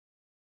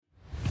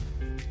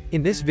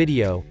In this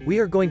video, we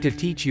are going to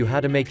teach you how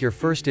to make your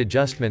first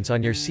adjustments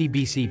on your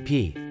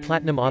CBC.P,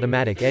 Platinum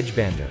Automatic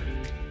Edgebander.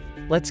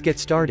 Let's get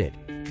started.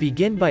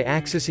 Begin by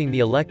accessing the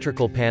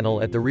electrical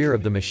panel at the rear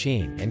of the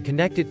machine and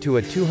connect it to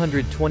a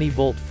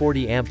 220-volt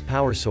 40-amp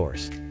power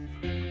source.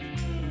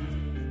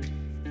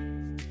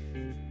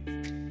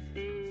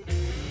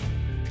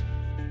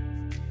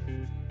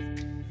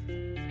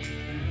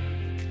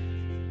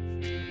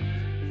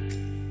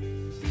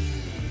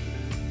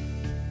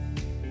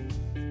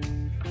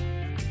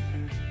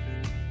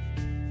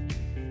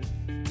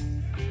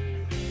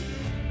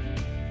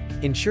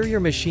 Ensure your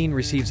machine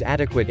receives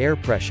adequate air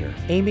pressure,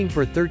 aiming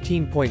for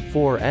 13.4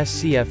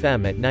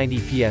 SCFM at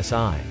 90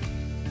 PSI.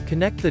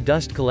 Connect the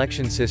dust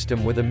collection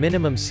system with a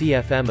minimum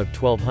CFM of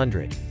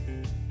 1200.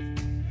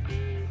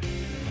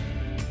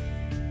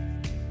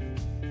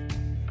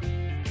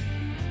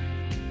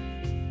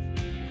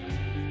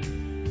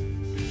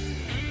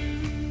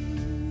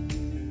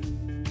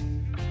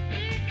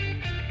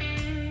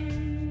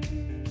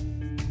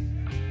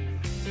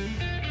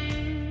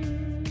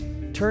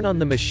 Turn on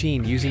the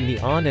machine using the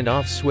on and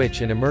off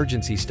switch and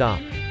emergency stop.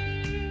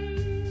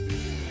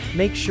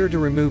 Make sure to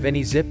remove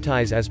any zip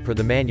ties as per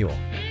the manual.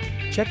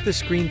 Check the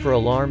screen for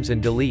alarms and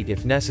delete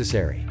if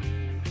necessary.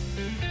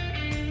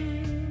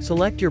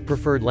 Select your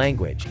preferred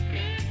language.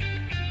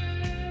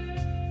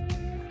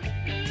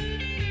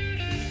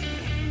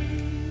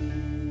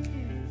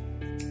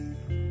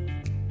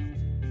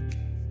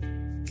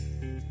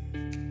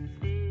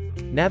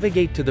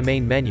 Navigate to the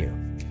main menu.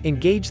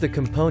 Engage the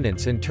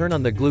components and turn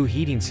on the glue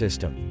heating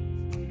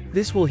system.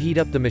 This will heat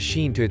up the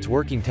machine to its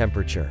working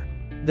temperature.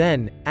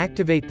 Then,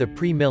 activate the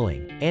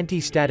pre-milling,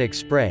 anti-static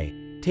spray,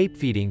 tape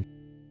feeding,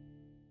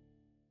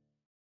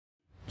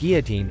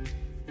 guillotine,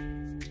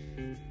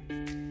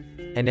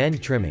 and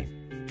end trimming.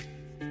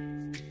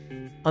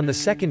 On the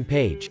second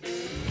page,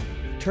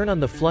 turn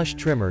on the flush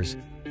trimmers,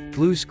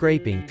 glue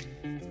scraping,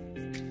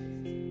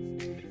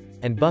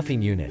 and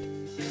buffing unit.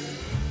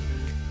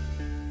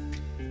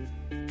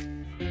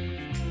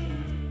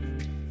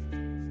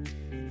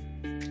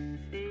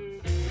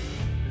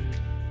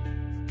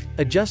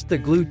 Adjust the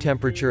glue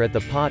temperature at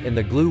the pot and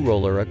the glue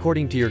roller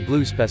according to your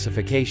glue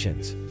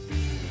specifications.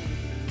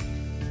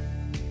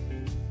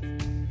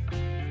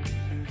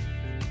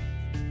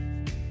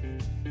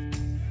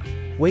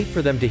 Wait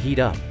for them to heat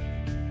up.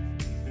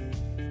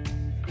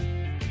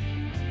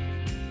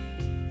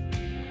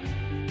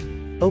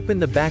 Open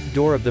the back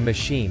door of the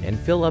machine and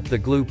fill up the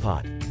glue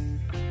pot.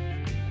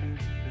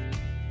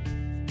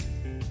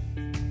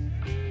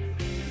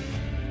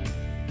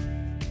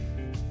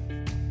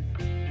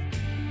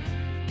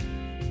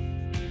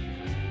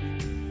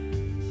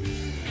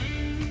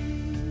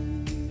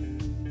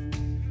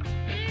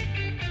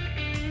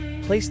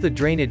 Place the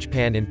drainage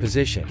pan in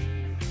position.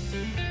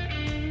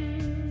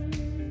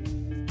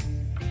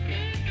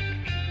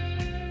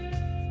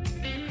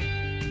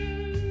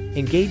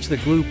 Engage the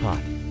glue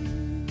pot.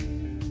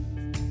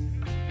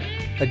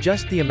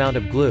 Adjust the amount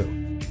of glue.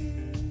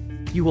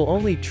 You will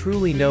only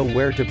truly know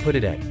where to put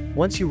it at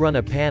once you run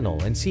a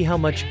panel and see how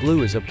much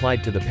glue is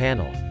applied to the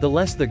panel. The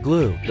less the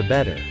glue, the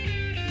better.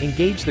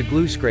 Engage the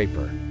glue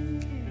scraper.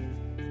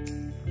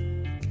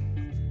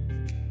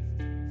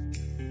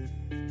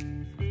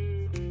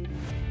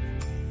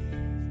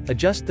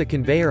 Adjust the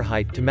conveyor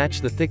height to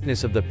match the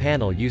thickness of the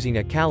panel using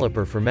a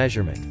caliper for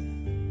measurement.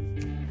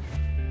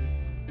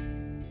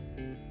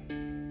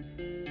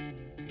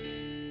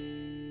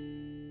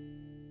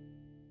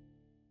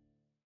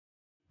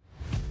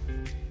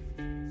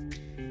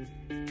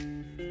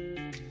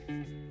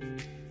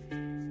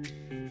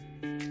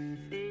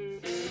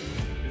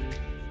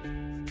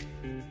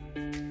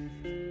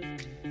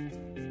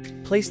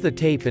 Place the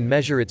tape and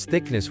measure its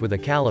thickness with a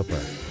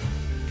caliper.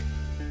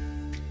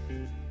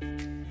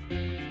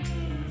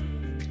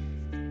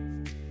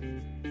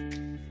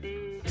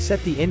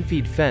 Set the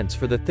infeed fence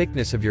for the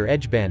thickness of your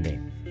edge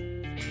banding.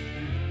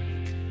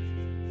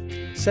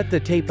 Set the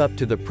tape up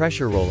to the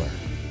pressure roller.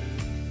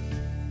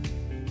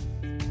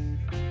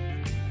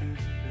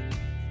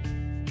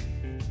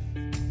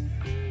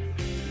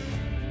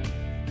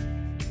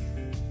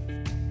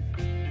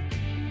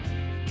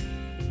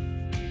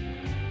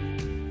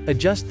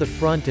 Adjust the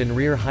front and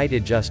rear height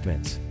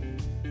adjustments.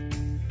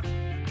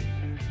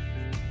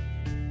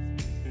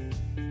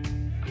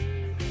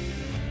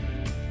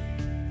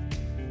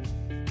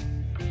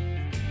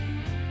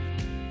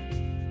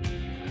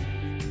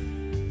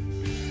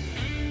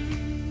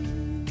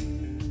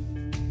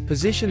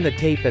 Position the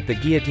tape at the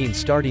guillotine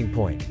starting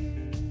point.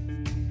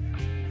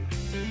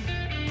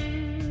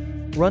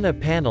 Run a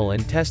panel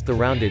and test the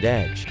rounded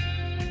edge.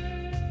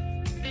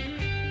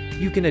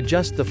 You can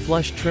adjust the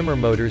flush trimmer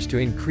motors to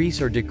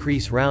increase or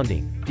decrease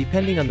rounding,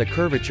 depending on the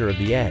curvature of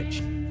the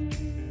edge.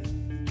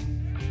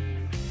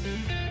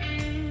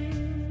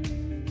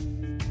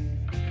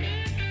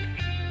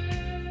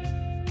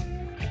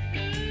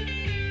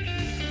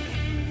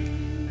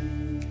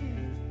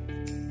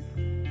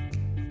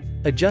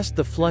 Adjust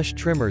the flush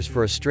trimmers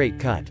for a straight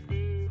cut.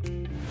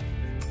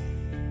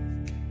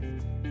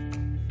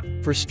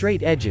 For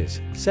straight edges,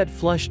 set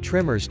flush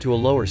trimmers to a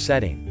lower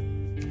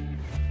setting.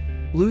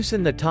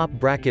 Loosen the top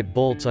bracket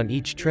bolts on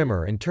each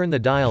trimmer and turn the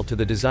dial to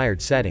the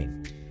desired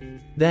setting.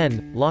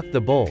 Then, lock the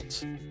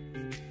bolts.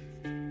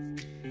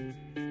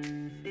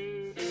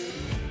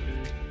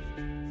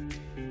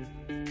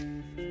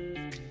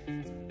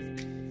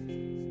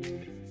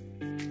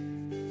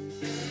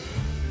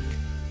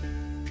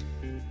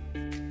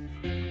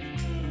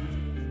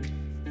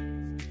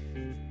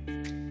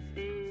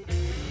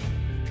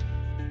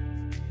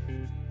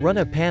 Run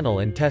a panel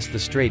and test the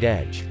straight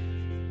edge.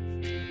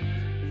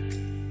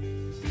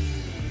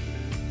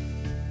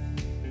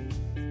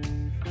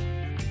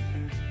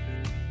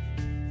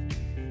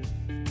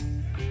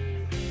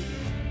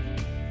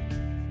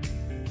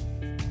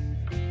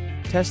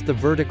 Test the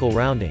vertical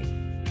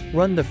rounding.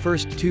 Run the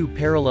first 2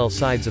 parallel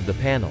sides of the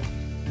panel.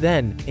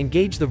 Then,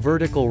 engage the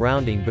vertical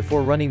rounding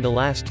before running the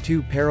last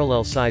 2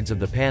 parallel sides of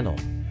the panel.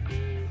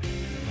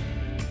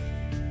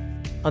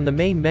 On the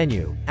main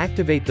menu,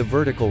 activate the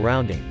vertical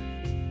rounding.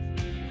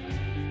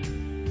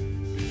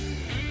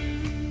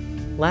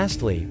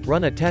 Lastly,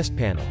 run a test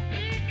panel.